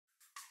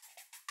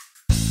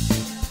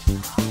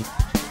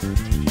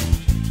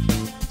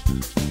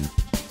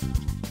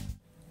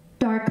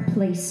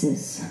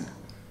places.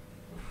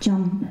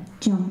 Jump,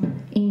 jump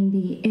in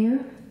the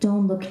air.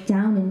 Don't look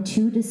down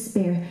into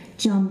despair.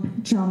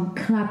 Jump, jump,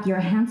 clap your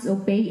hands,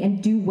 obey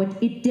and do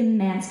what it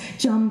demands.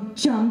 Jump,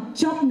 jump,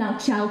 jump now,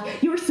 child,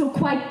 you're so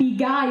quite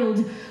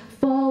beguiled.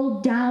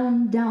 Fall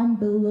down, down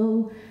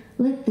below.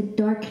 Let the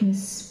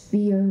darkness be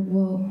your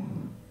woe.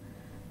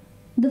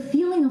 The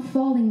feeling of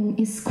falling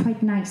is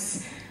quite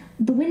nice.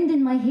 The wind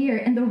in my hair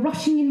and the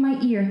rushing in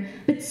my ear.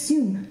 But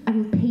soon I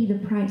will pay the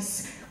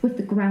price. With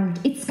the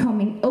ground, it's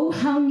coming, oh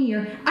how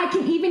near. I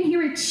can even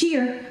hear it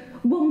cheer.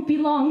 Won't be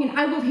long and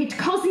I will hit,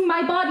 causing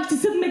my body to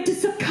submit, to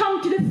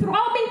succumb to the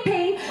throbbing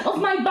pain of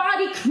my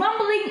body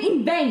crumbling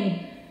in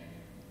vain.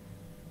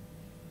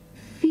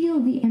 Feel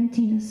the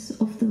emptiness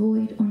of the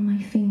void on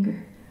my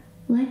finger.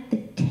 Let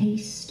the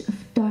taste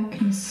of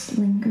darkness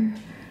linger.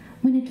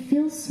 When it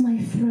fills my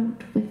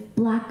throat with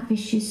black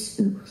vicious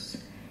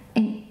ooze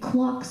and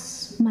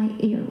clogs my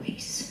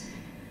airways.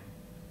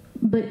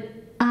 But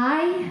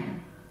I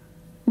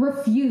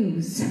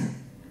refuse.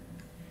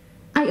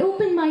 I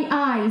open my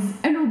eyes,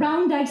 and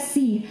around I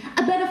see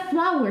a bed of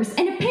flowers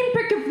and a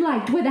pinprick of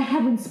light where the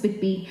heavens would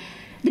be.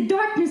 The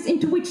darkness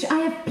into which I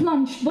have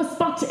plunged was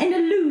but an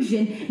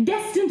illusion,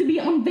 destined to be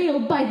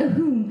unveiled by the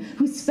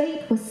whose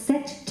fate was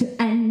set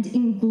to end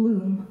in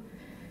gloom.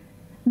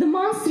 The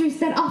monsters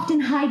that often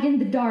hide in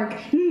the dark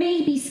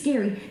may be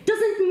scary.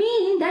 Doesn't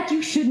mean that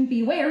you shouldn't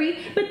be wary,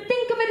 but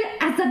think of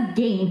it as a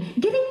game,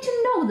 getting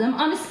to know them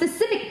on a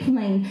specific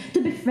plane,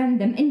 to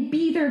befriend them and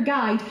be their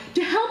guide,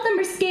 to help them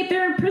escape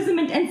their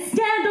imprisonment and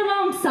stand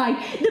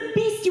alongside the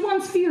beast you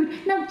once feared,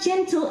 now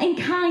gentle and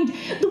kind,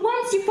 the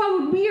ones you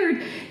found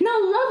weird, now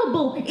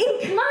lovable,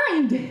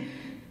 inclined.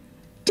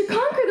 To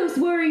conquer those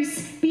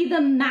worries, be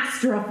the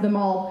master of them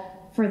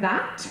all. For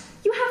that,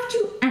 you have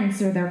to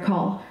answer their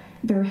call.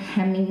 Their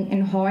hemming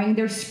and hawing,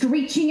 their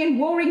screeching and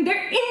roaring,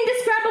 their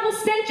indescribable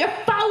stench of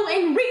foul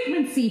and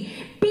recreancy.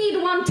 Be the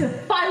one to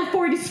file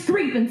for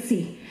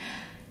discrepancy.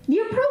 The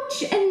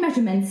approach and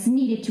measurements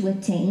needed to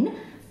attain.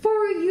 For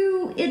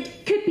you,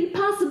 it could be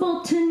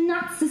possible to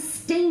not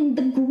sustain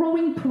the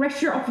growing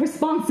pressure of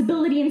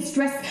responsibility and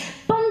stress,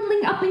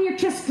 bundling up in your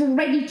chest,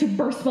 ready to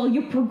burst while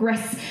you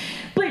progress.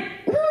 But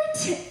will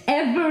it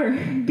ever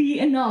be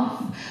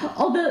enough?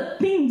 All the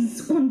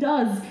things one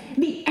does,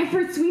 the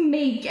efforts we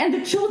make, and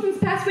the children's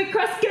pathway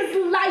cross,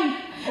 because life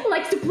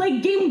likes to play a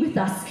game with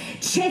us.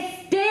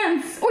 Chess,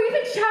 dance, or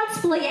even child's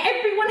play.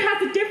 Everyone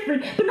has a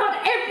different, but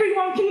not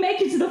everyone can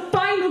make it to the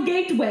final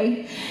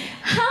gateway.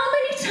 How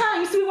many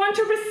times do we want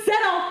to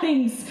reset all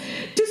things?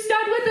 To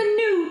start with a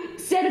new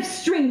set of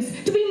strings,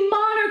 to be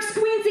monarchs,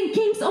 queens, and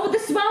kings over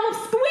this realm of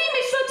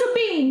squeamish little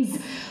beings.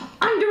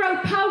 Under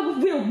our power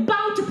of will,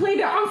 bound to play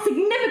their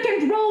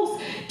insignificant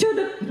roles to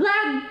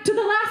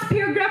the last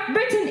paragraph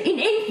written in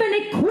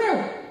infinite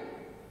quill.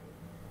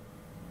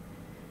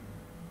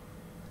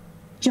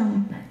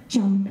 Jump,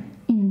 jump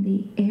in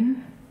the air.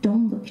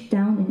 Don't look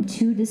down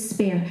into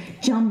despair.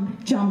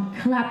 Jump, jump,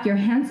 clap your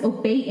hands,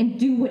 obey and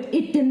do what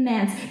it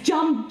demands.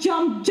 Jump,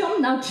 jump,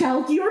 jump now,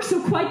 child, you're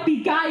so quite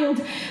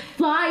beguiled.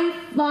 Fly,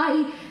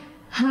 fly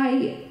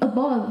high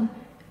above.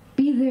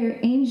 Be their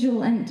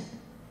angel and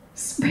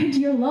spread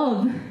your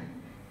love.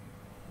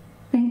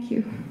 Thank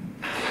you.